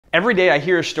Every day I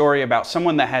hear a story about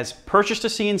someone that has purchased a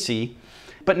CNC,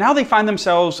 but now they find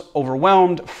themselves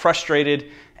overwhelmed, frustrated,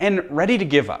 and ready to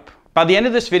give up. By the end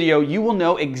of this video, you will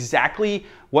know exactly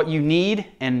what you need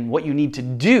and what you need to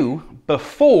do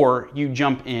before you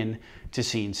jump in to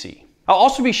CNC. I'll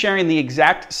also be sharing the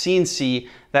exact CNC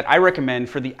that I recommend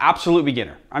for the absolute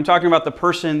beginner. I'm talking about the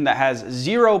person that has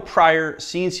zero prior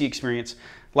CNC experience,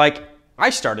 like I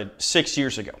started 6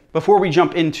 years ago. Before we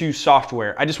jump into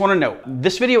software, I just want to note,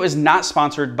 this video is not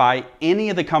sponsored by any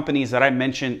of the companies that I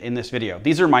mentioned in this video.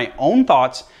 These are my own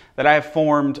thoughts that I have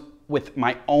formed with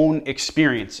my own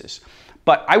experiences.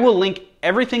 But I will link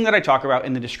everything that I talk about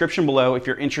in the description below if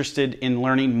you're interested in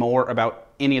learning more about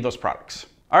any of those products.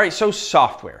 All right, so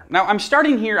software. Now I'm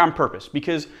starting here on purpose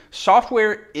because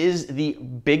software is the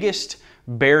biggest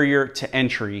barrier to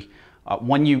entry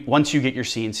once you get your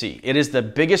CNC. It is the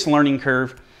biggest learning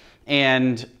curve,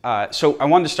 and so I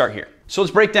wanted to start here. So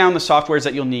let's break down the softwares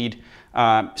that you'll need.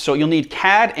 So you'll need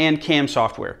CAD and CAM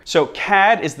software. So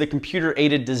CAD is the computer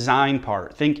aided design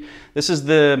part. Think this is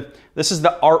the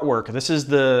artwork. This is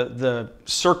the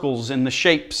circles and the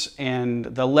shapes and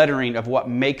the lettering of what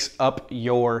makes up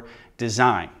your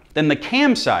design. Then the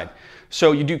CAM side.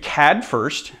 So you do CAD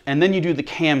first, and then you do the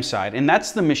CAM side, and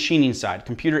that's the machining side,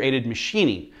 computer aided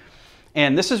machining.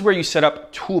 And this is where you set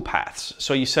up tool paths.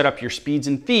 So you set up your speeds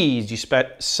and feeds, you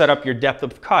set up your depth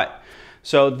of cut.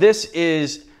 So this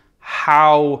is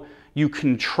how you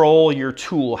control your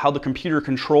tool, how the computer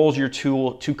controls your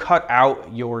tool to cut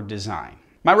out your design.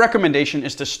 My recommendation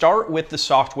is to start with the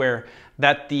software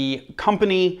that the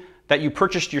company that you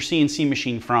purchased your CNC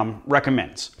machine from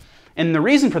recommends. And the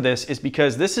reason for this is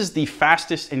because this is the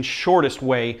fastest and shortest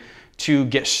way to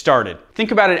get started.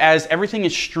 Think about it as everything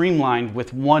is streamlined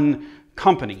with one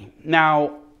company.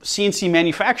 Now, CNC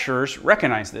manufacturers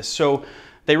recognize this. So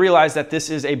they realize that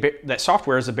that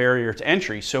software is a barrier to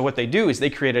entry. So what they do is they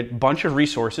create a bunch of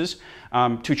resources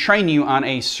to train you on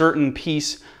a certain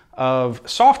piece of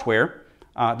software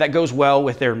that goes well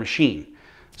with their machine.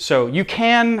 So you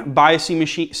can buy a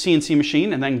CNC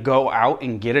machine and then go out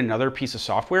and get another piece of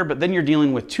software, but then you're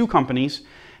dealing with two companies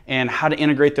and how to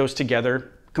integrate those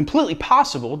together. Completely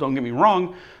possible, don't get me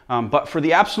wrong, but for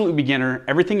the absolute beginner,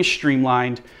 everything is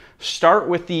streamlined. Start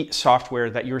with the software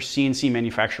that your CNC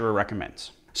manufacturer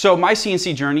recommends. So my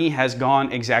CNC journey has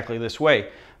gone exactly this way.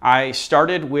 I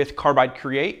started with Carbide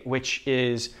Create, which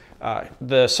is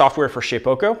the software for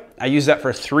Shapeoko. I used that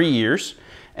for 3 years.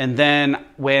 And then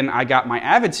when I got my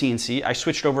Avid CNC, I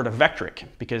switched over to Vectric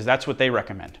because that's what they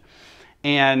recommend.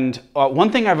 And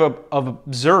one thing I've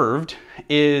observed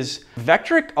is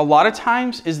Vectric a lot of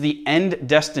times is the end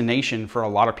destination for a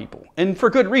lot of people, and for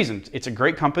good reasons. It's a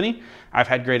great company. I've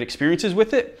had great experiences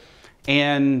with it,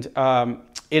 and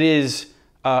it is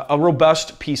a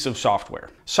robust piece of software.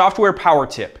 Software power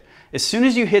tip. As soon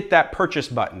as you hit that purchase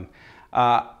button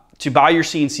to buy your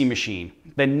CNC machine,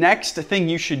 the next thing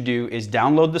you should do is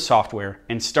download the software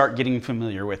and start getting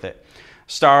familiar with it.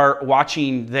 Start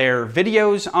watching their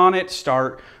videos on it,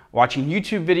 start watching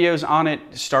YouTube videos on it,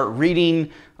 start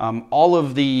reading all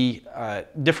of the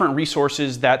different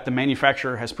resources that the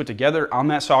manufacturer has put together on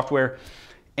that software.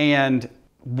 And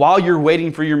while you're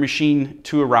waiting for your machine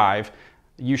to arrive,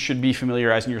 you should be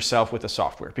familiarizing yourself with the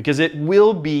software because it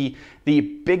will be the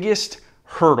biggest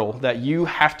hurdle that you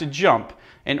have to jump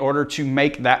in order to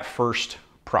make that first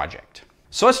project.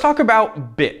 So let's talk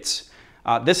about bits.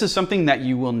 This is something that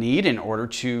you will need in order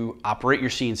to operate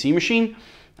your CNC machine,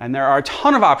 and there are a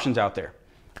ton of options out there.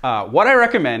 What I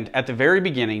recommend at the very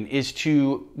beginning is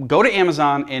to go to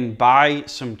Amazon and buy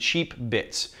some cheap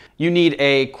bits. You need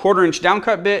a 1/4 inch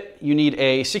downcut bit, you need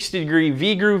a 60-degree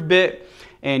V-groove bit,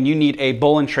 and you need a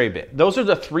bowl and tray bit. Those are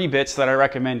the 3 bits that I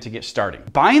recommend to get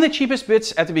started. Buying the cheapest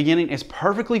bits at the beginning is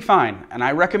perfectly fine, and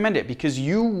I recommend it because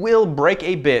you will break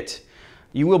a bit.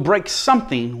 You will break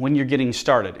something when you're getting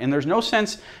started. And there's no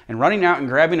sense in running out and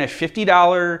grabbing a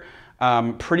 $50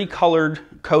 pretty colored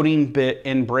coating bit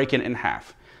and break it in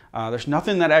half. There's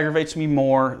nothing that aggravates me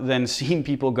more than seeing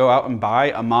people go out and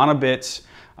buy Amana bits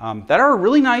that are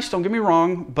really nice, don't get me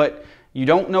wrong, but you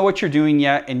don't know what you're doing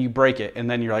yet and you break it and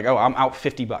then you're like, oh, I'm out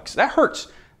 50 bucks. That hurts.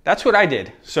 That's what I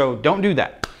did. So don't do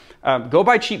that. Go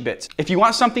buy cheap bits. If you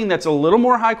want something that's a little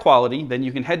more high quality, then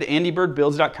you can head to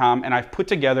andybirdbuilds.com, and I've put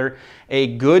together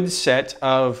a good set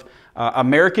of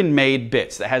American-made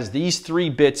bits that has these 3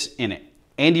 bits in it.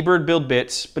 Andy Bird Build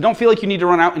bits, but don't feel like you need to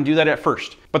run out and do that at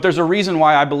first. But there's a reason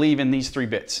why I believe in these 3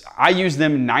 bits. I use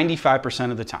them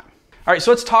 95% of the time. All right,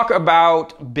 so let's talk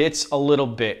about bits a little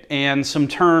bit and some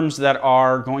terms that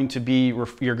are going to be,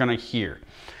 you're gonna hear.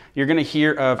 You're gonna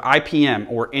hear of IPM,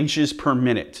 or inches per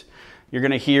minute. You're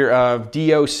gonna hear of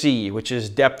DOC, which is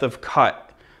depth of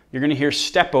cut. You're gonna hear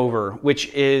step over,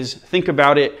 which is, think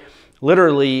about it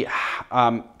literally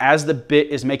as the bit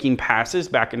is making passes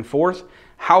back and forth,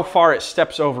 how far it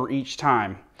steps over each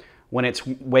time when it's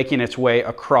making its way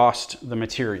across the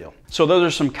material. So those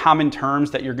are some common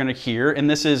terms that you're gonna hear, and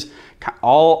this is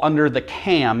all under the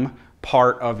CAM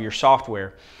part of your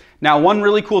software. Now, one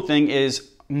really cool thing is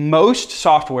most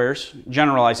softwares,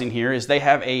 generalizing here, is they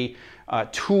have a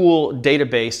tool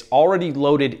database already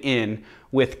loaded in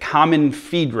with common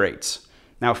feed rates.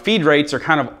 Now, feed rates are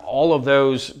kind of all of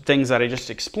those things that I just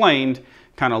explained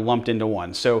kind of lumped into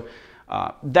one. So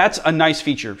that's a nice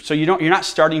feature. So you're not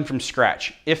starting from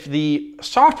scratch. If the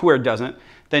software doesn't,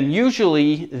 then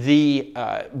usually the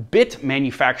bit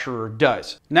manufacturer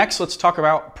does. Next, let's talk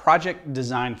about project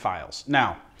design files.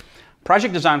 Now,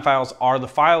 project design files are the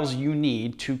files you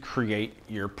need to create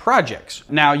your projects.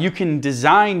 Now, you can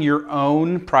design your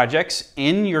own projects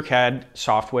in your CAD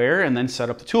software and then set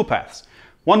up the toolpaths.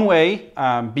 One way,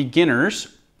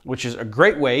 beginners, which is a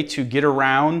great way to get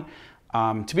around,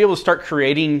 to be able to start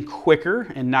creating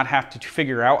quicker and not have to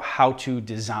figure out how to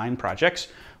design projects,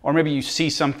 or maybe you see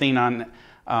something on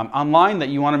online that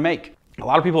you want to make. A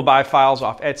lot of people buy files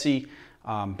off Etsy,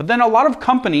 but then a lot of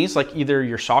companies, like either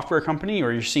your software company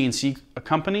or your CNC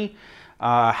company,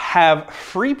 have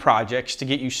free projects to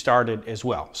get you started as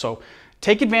well. So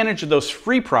take advantage of those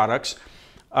free products,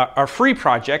 free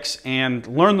projects, and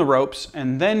learn the ropes,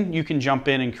 and then you can jump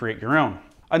in and create your own.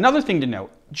 Another thing to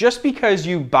note, just because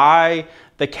you buy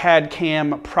the CAD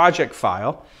CAM project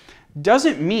file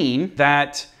doesn't mean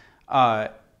that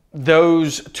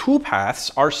those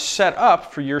toolpaths are set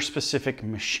up for your specific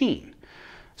machine.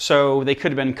 So they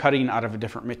could have been cutting out of a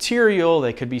different material,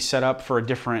 they could be set up for a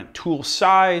different tool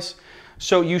size.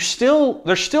 So there's still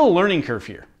a learning curve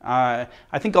here. I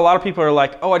think a lot of people are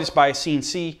like, oh, I just buy a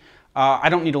CNC. I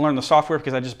don't need to learn the software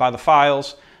because I just buy the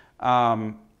files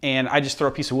and I just throw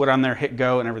a piece of wood on there, hit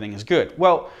go, and everything is good.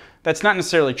 Well, that's not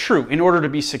necessarily true. In order to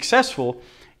be successful,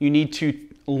 you need to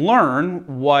learn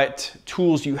what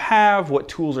tools you have, what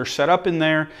tools are set up in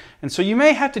there. And so you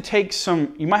may have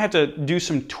to do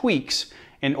some tweaks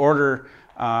in order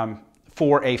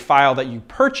for a file that you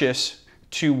purchase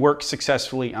to work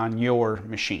successfully on your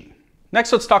machine.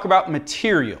 Next, let's talk about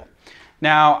material.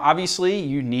 Now, obviously,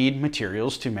 you need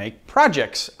materials to make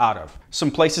projects out of. Some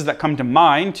places that come to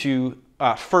mind to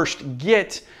first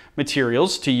get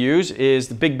materials to use is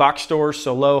the big box stores,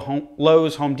 so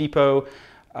Lowe's, Home Depot,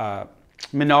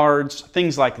 Menards,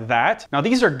 things like that. Now,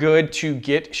 these are good to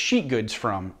get sheet goods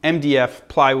from, MDF,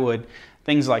 plywood,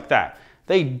 things like that.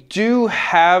 They do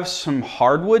have some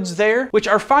hardwoods there, which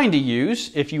are fine to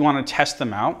use if you want to test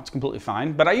them out. It's completely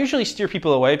fine, but I usually steer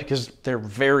people away because they're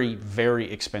very, very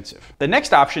expensive. The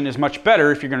next option is much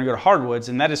better if you're going to go to hardwoods,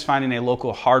 and that is finding a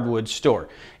local hardwood store.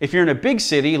 If you're in a big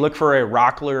city, look for a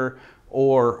Rockler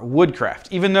or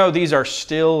Woodcraft. Even though these are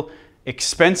still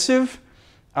expensive,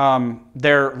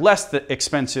 they're less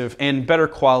expensive and better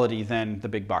quality than the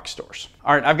big box stores.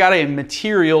 All right, I've got a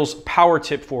materials power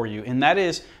tip for you, and that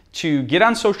is to get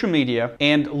on social media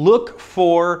and look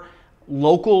for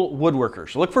local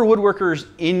woodworkers. Look for woodworkers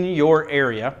in your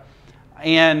area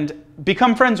and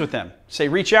become friends with them.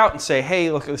 Reach out and say, hey,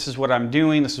 look, this is what I'm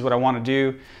doing. This is what I want to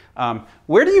do.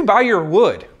 Where do you buy your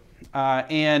wood?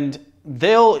 And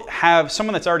they'll have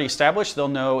someone that's already established. They'll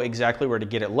know exactly where to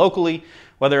get it locally,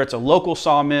 whether it's a local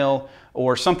sawmill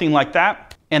or something like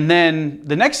that. And then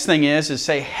the next thing is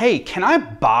say, hey, can I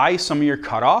buy some of your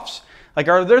cutoffs? Like,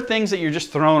 are there things that you're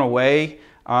just throwing away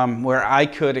where I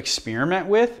could experiment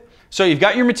with? So you've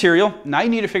got your material. Now you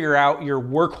need to figure out your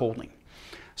work holding.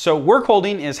 So work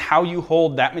holding is how you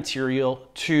hold that material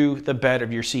to the bed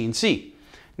of your CNC.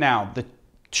 Now, the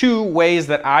two ways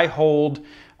that I hold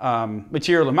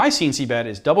material in my CNC bed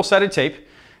is double-sided tape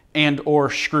and or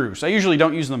screws. I usually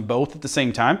don't use them both at the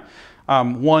same time,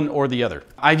 one or the other.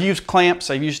 I've used clamps,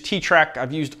 I've used T-track,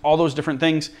 I've used all those different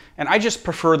things, and I just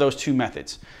prefer those two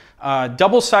methods.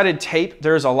 Double-sided tape,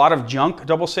 there's a lot of junk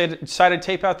double-sided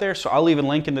tape out there, so I'll leave a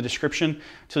link in the description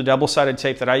to the double-sided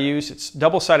tape that I use. It's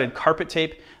double-sided carpet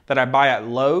tape that I buy at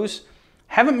Lowe's.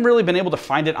 Haven't really been able to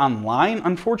find it online,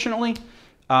 unfortunately,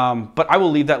 but I will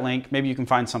leave that link. Maybe you can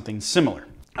find something similar.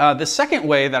 The second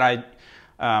way that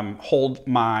I hold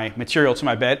my material to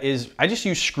my bed is I just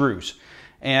use screws.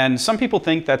 And some people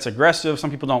think that's aggressive. Some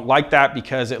people don't like that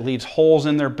because it leaves holes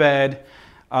in their bed.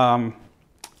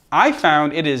 I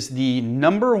found it is the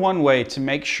 #1 way to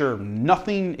make sure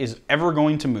nothing is ever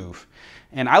going to move.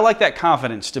 And I like that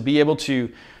confidence to be able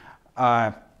to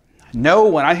know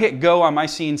when I hit go on my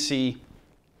CNC,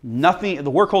 the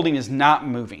work holding is not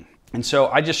moving. And so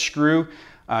I just screw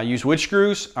use wood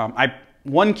screws.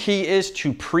 One key is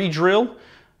to pre-drill,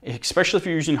 especially if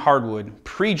you're using hardwood.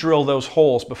 Pre-drill those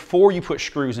holes before you put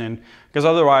screws in, because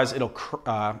otherwise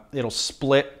it'll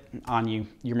split on you.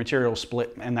 Your material will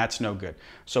split, and that's no good.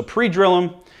 So pre-drill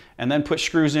them and then put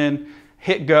screws in,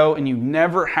 hit go, and you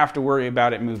never have to worry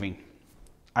about it moving.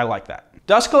 I like that.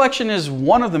 Dust collection is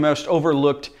one of the most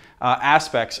overlooked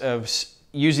aspects of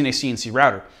using a CNC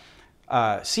router.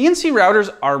 CNC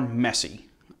routers are messy.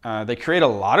 They create a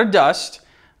lot of dust,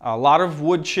 a lot of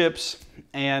wood chips,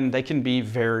 and they can be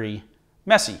very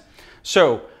messy.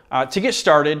 So to get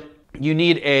started, you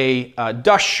need a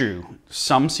dust shoe.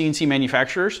 Some CNC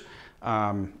manufacturers,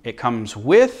 it comes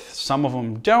with, some of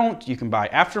them don't. You can buy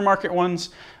aftermarket ones.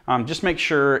 Just make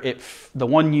sure the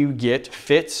one you get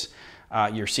fits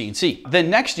your CNC. Then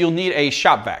next you'll need a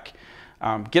shop vac.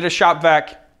 Get a shop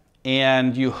vac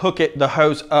and you hook the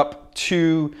hose up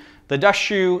to the dust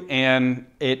shoe and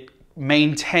it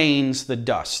maintains the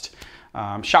dust.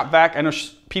 Shop vac, I know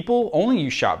people only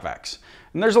use shop vacs.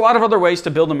 And there's a lot of other ways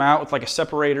to build them out with like a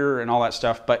separator and all that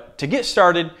stuff. But to get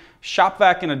started, shop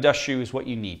vac and a dust shoe is what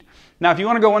you need. Now, if you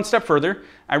want to go one step further,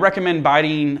 I recommend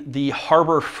buying the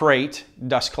Harbor Freight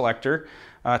dust collector.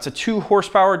 It's a 2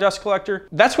 horsepower dust collector.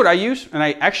 That's what I use. And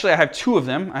I have 2 of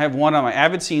them. I have one on my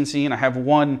Avid CNC and I have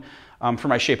one for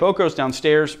my Shapeokos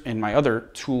downstairs and my other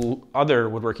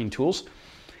woodworking tools.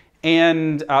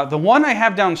 And the one I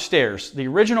have downstairs, the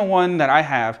original one that I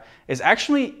have, is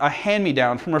actually a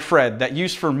hand-me-down from a Fred that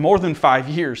used for more than 5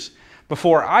 years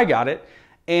before I got it.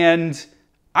 And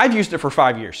I've used it for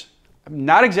 5 years. I'm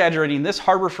not exaggerating, this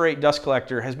Harbor Freight dust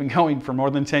collector has been going for more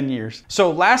than 10 years.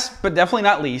 So last but definitely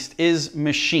not least is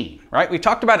machine, right? We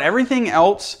talked about everything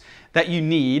else that you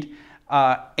need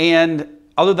and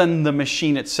other than the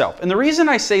machine itself. And the reason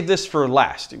I saved this for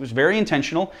last, it was very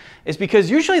intentional, is because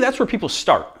usually that's where people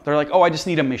start. They're like, oh, I just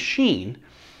need a machine,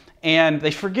 and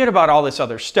they forget about all this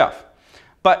other stuff.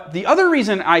 But the other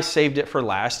reason I saved it for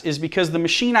last is because the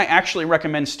machine I actually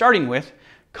recommend starting with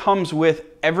comes with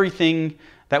everything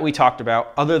that we talked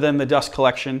about other than the dust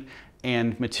collection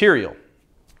and material.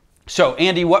 So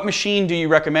Andy, what machine do you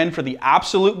recommend for the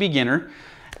absolute beginner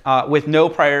with no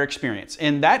prior experience?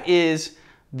 And that is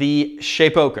the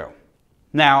Shapeoko.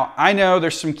 Now, I know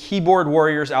there's some keyboard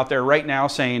warriors out there right now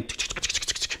saying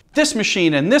this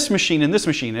machine and this machine and this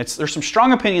machine. There's some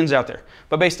strong opinions out there.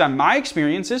 But based on my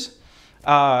experiences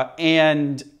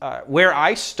and where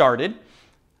I started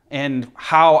and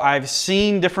how I've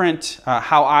seen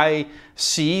how I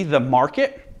see the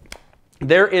market,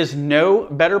 there is no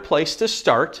better place to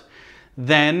start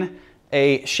than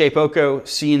a Shapeoko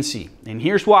CNC. And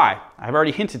here's why. I've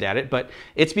already hinted at it, but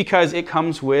it's because it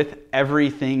comes with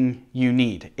everything you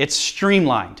need. It's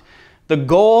streamlined. The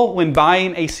goal when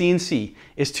buying a CNC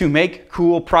is to make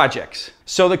cool projects.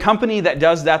 So the company that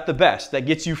does that the best, that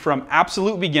gets you from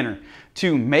absolute beginner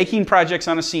to making projects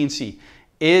on a CNC,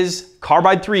 is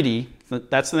Carbide 3D.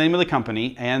 That's the name of the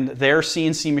company, and their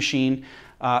CNC machine,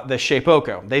 the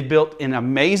Shapeoko. They've built an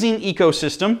amazing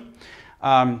ecosystem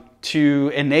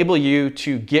to enable you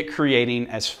to get creating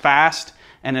as fast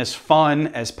and as fun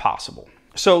as possible.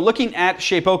 So looking at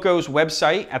Shapeoko's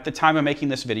website at the time of making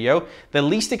this video, the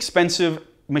least expensive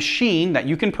machine that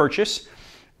you can purchase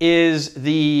is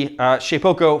the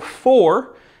Shapeoko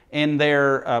 4 in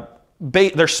their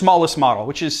smallest model,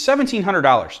 which is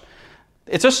 $1,700.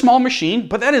 It's a small machine,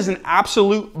 but that is an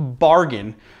absolute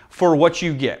bargain for what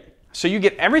you get. So you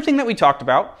get everything that we talked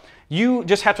about. You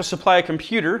just have to supply a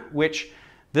computer, which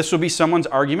this will be someone's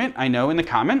argument, I know in the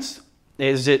comments,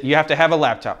 is that you have to have a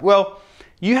laptop. Well,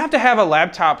 you have to have a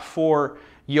laptop for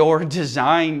your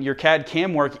design, your CAD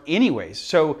CAM work anyways.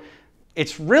 So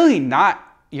it's really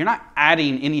you're not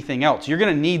adding anything else. You're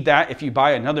gonna need that if you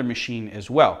buy another machine as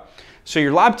well. So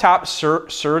your laptop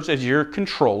serves as your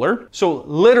controller. So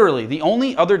literally the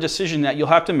only other decision that you'll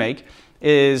have to make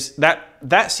is that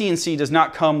CNC does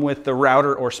not come with the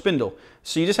router or spindle.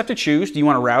 So you just have to choose, do you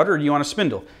want a router or do you want a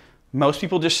spindle? Most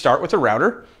people just start with a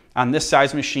router on this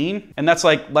size machine, and that's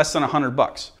like less than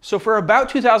 $100. So for about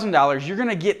 $2,000, you're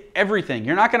gonna get everything.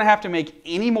 You're not gonna have to make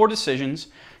any more decisions.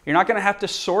 You're not gonna have to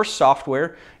source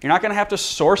software. You're not gonna have to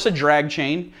source a drag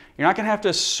chain. You're not gonna have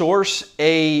to source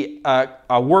a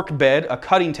work bed, a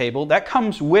cutting table. That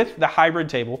comes with the hybrid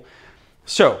table.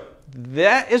 So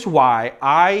that is why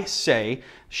I say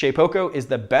Shapeoko is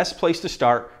the best place to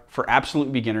start for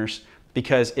absolute beginners,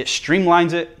 because it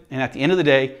streamlines it, and at the end of the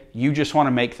day, you just want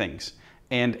to make things.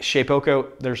 And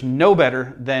Shapeoko, there's no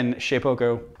better than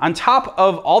Shapeoko. On top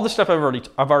of all the stuff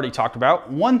I've already talked about,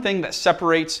 one thing that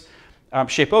separates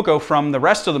Shapeoko from the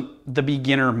rest of the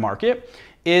beginner market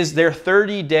is their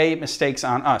 30-day mistakes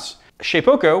on us.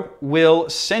 Shapeoko will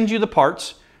send you the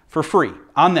parts for free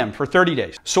on them for 30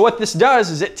 days. So what this does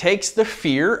is it takes the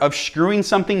fear of screwing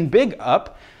something big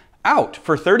up out.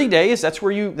 For 30 days, that's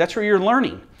where you're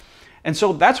learning. And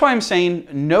so that's why I'm saying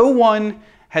no one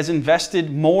has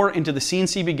invested more into the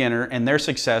CNC beginner and their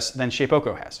success than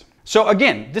Shapeoko has. So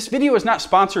again, this video is not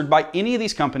sponsored by any of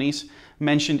these companies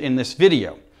mentioned in this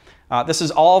video. This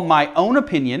is all my own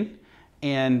opinion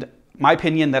and my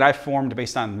opinion that I formed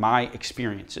based on my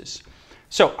experiences.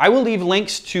 So I will leave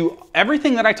links to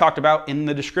everything that I talked about in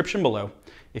the description below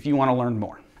if you want to learn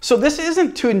more. So this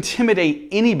isn't to intimidate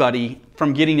anybody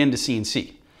from getting into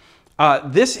CNC.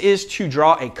 This is to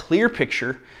draw a clear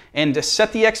picture and to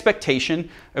set the expectation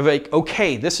of like,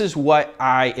 okay, this is what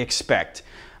I expect.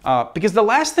 Because the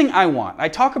last thing I want, I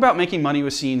talk about making money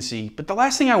with CNC, but the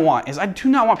last thing I want is I do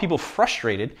not want people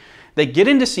frustrated. They get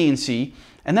into CNC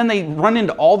and then they run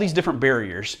into all these different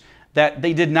barriers that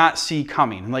they did not see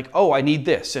coming. And like, oh, I need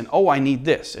this, and oh, I need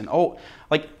this, and oh,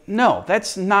 like, no,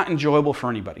 that's not enjoyable for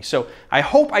anybody. So I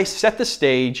hope I set the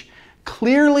stage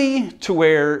clearly to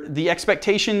where the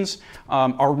expectations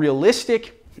are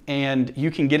realistic and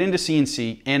you can get into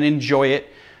CNC and enjoy it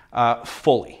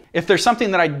fully. If there's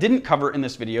something that I didn't cover in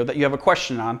this video that you have a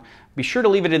question on, be sure to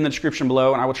leave it in the description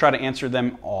below and I will try to answer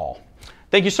them all.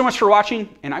 Thank you so much for watching,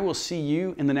 and I will see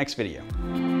you in the next video.